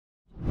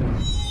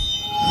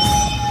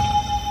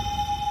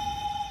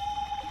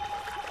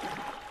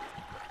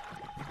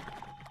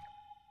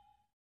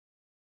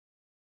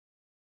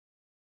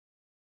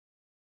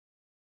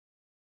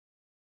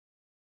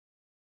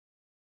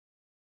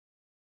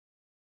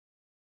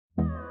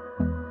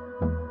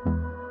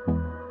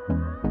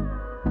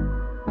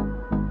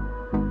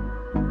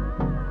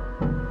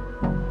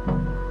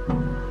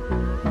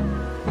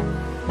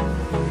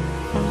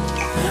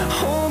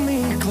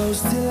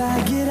shadows till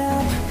I get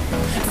up.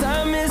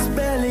 Time is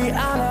barely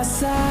on our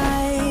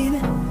side.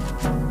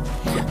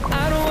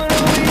 I don't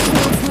wanna waste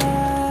what's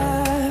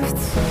left.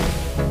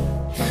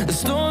 The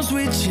storms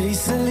we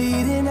chase are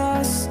leading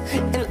us,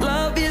 and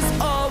love is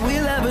all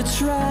we'll ever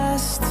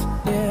trust.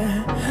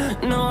 Yeah,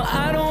 no,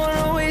 I don't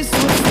wanna waste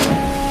what's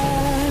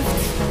left.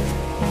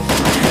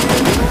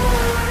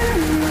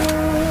 And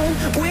on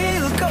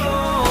we'll go,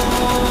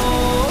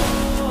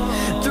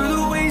 through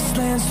the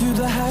wastelands, through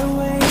the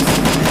highways,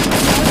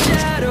 till our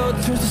shadow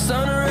turns to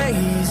sun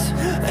rays.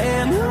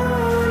 And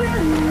on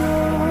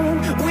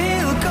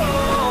we'll go,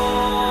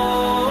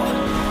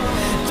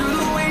 through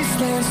the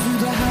wastelands, through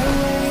the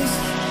highways,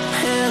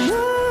 and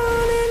on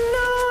we'll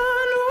go.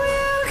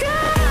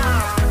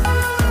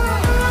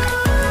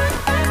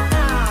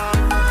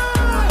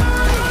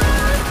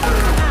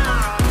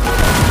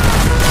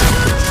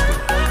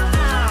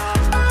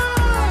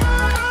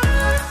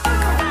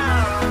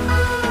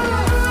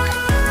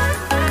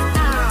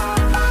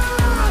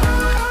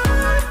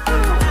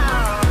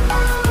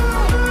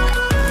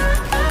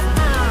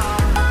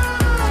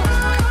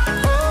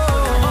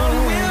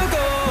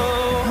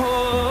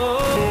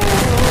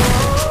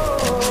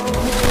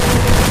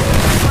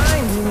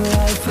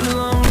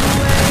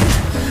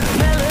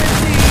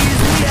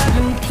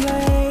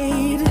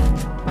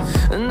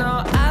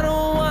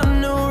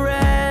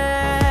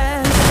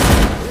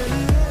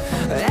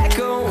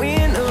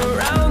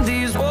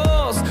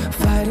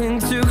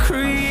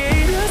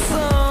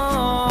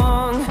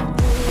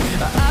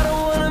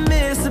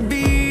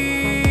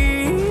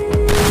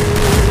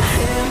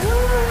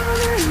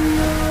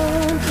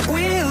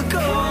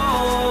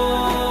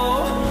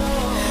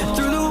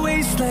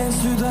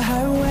 Through the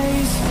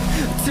highways,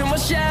 till my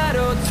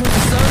shadow turns to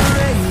sun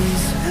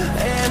rays.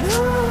 And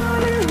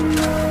on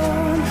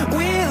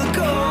we'll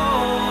go,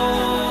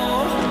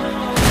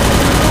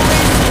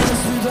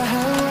 through the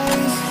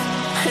highways,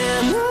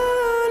 and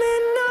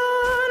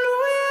on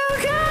we'll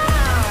go.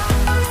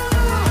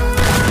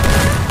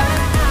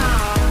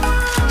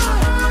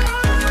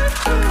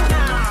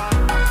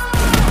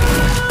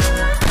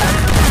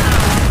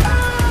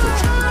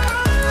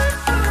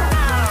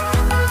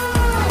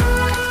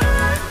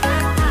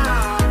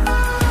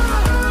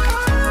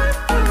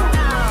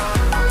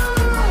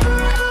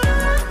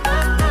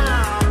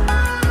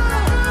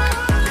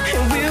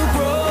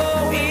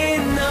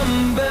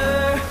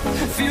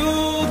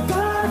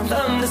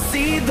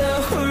 See the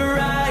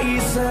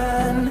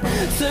horizon,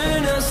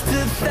 turn us to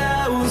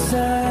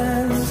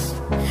thousands,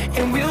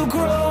 and we'll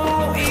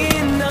grow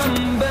in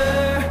number,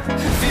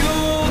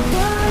 fueled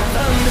by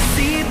them to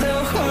see the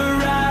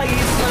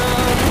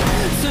horizon,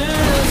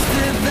 turn us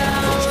to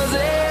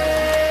thousands.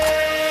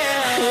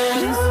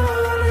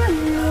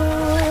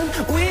 On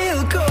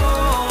we'll go,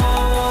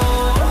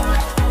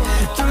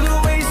 through the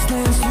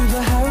wastelands, through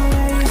the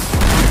highways,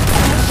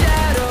 till the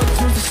shadow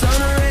turns to sun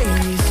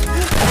rays.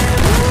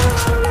 And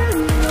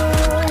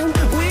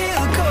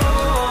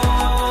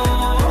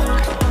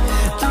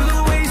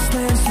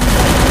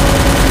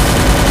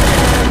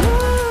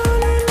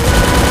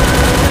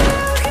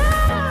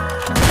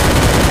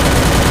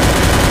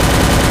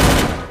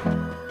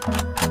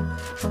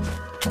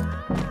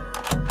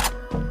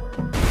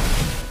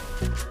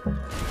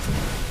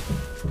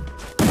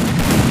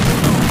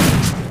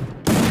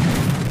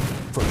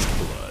First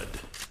blood.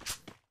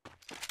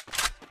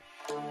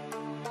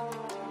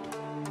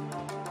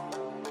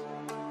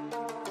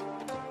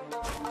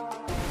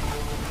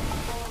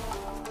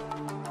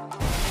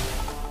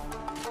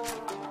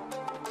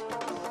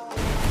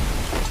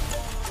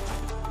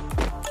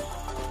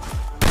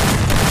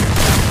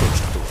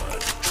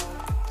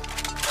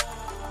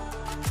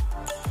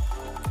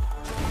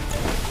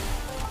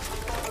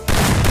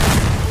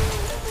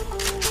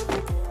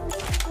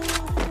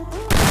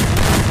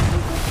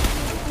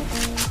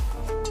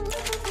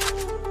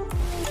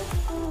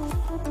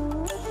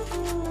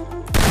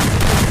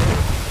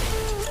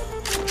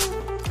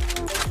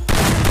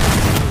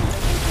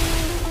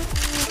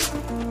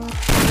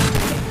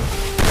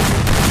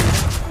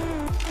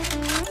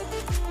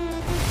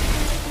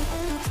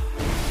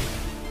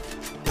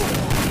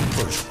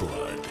 First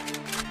blood.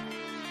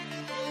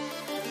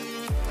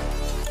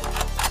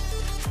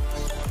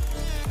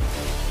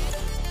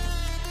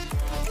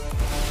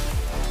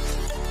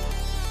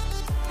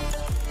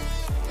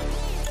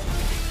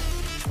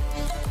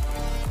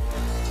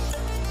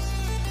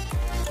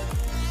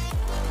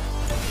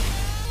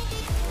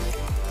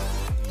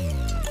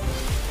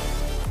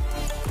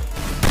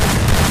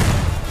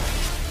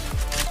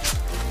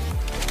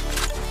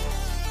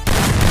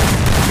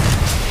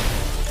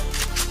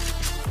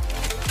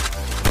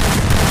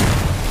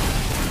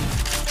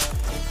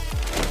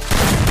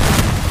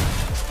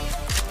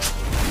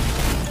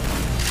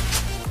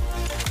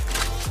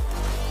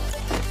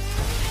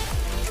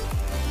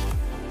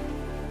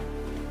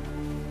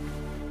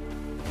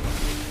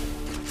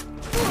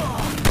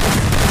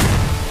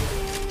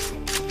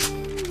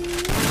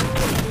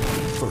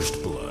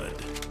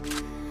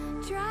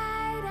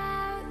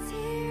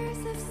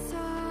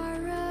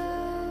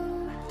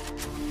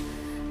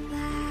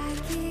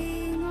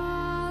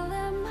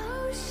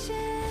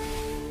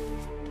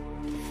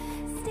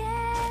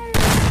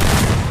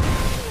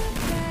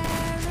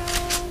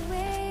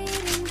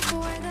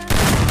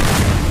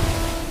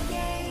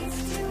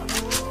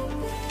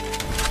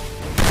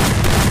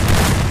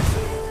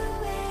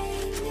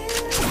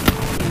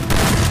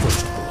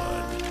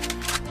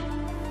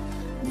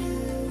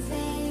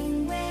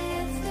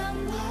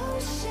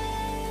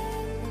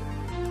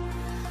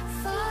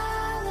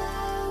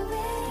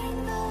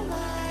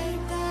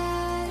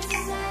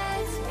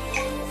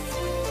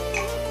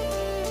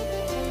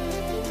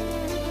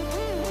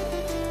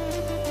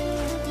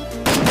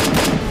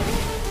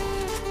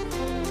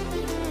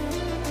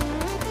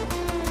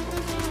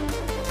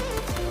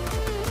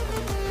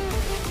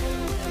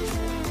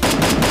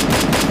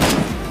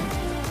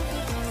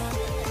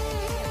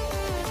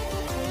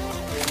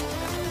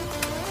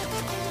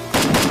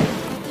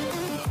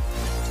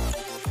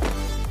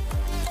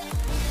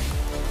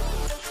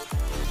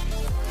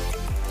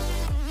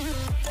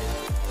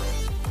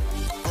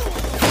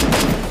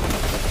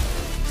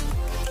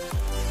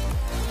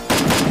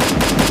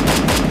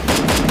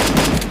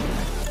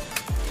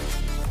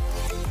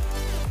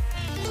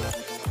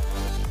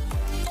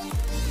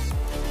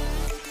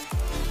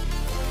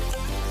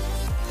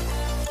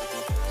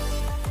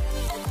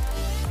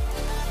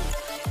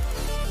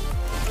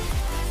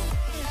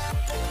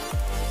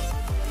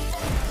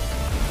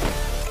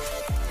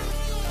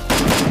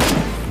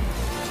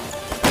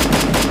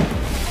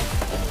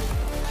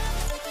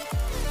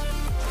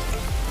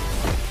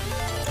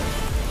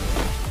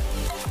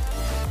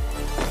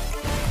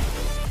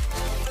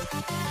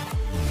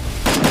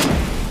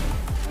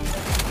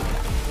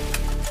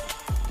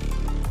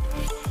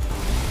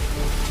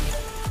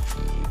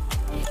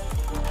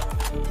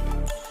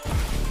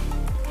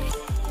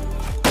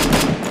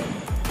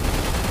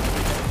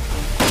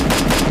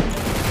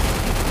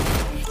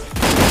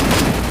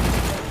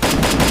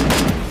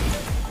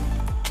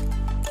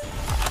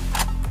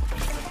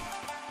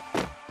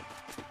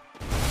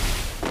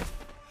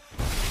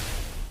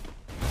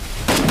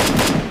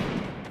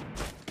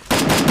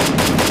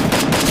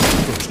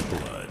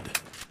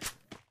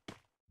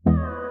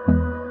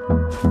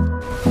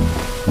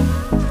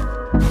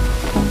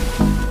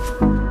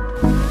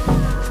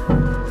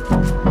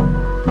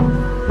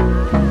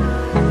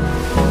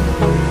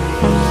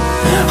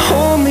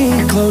 me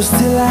close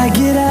till I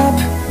get up.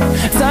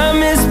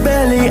 Time is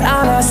barely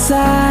on our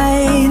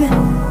side.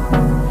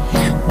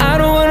 I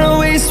don't wanna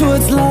waste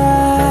what's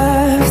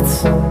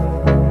left.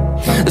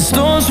 The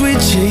storms we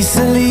chase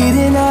are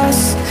leading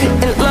us,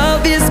 and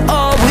love is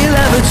all we'll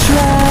ever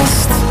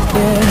trust.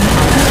 Yeah.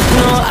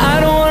 No, I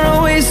don't wanna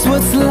waste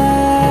what's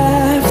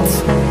left.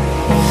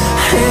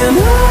 And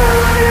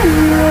on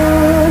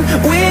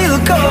we'll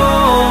go,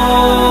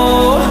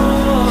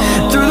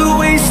 through the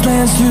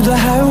wastelands, through the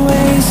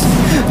highways,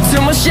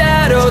 till my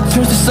shadow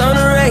turns to sun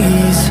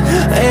rays.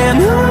 And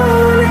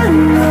on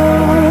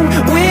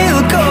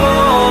we'll go,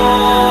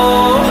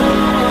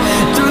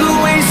 through the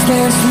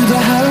wastelands, through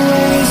the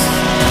highways,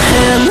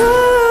 and on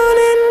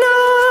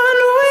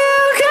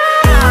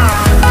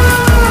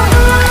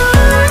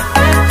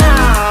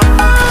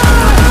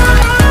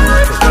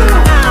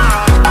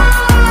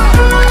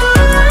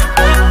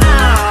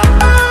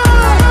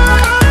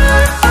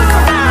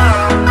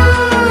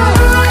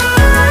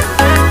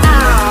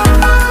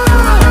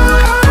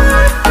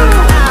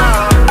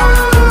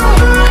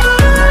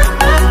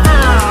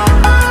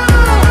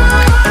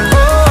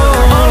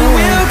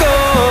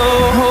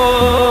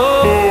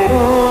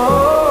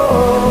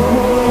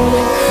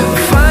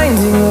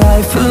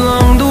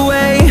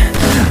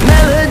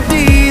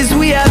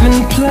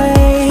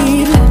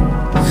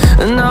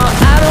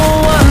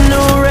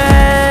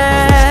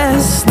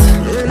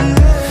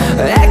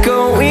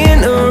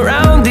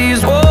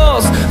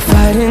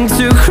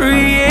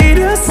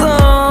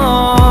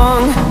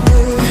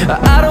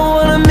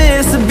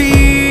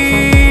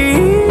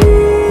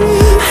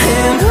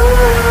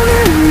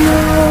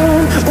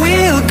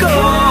we'll go.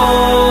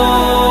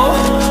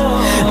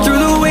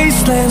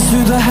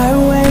 Through the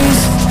highways,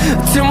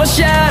 till my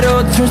shadow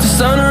turns to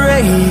sun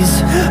rays.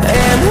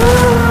 And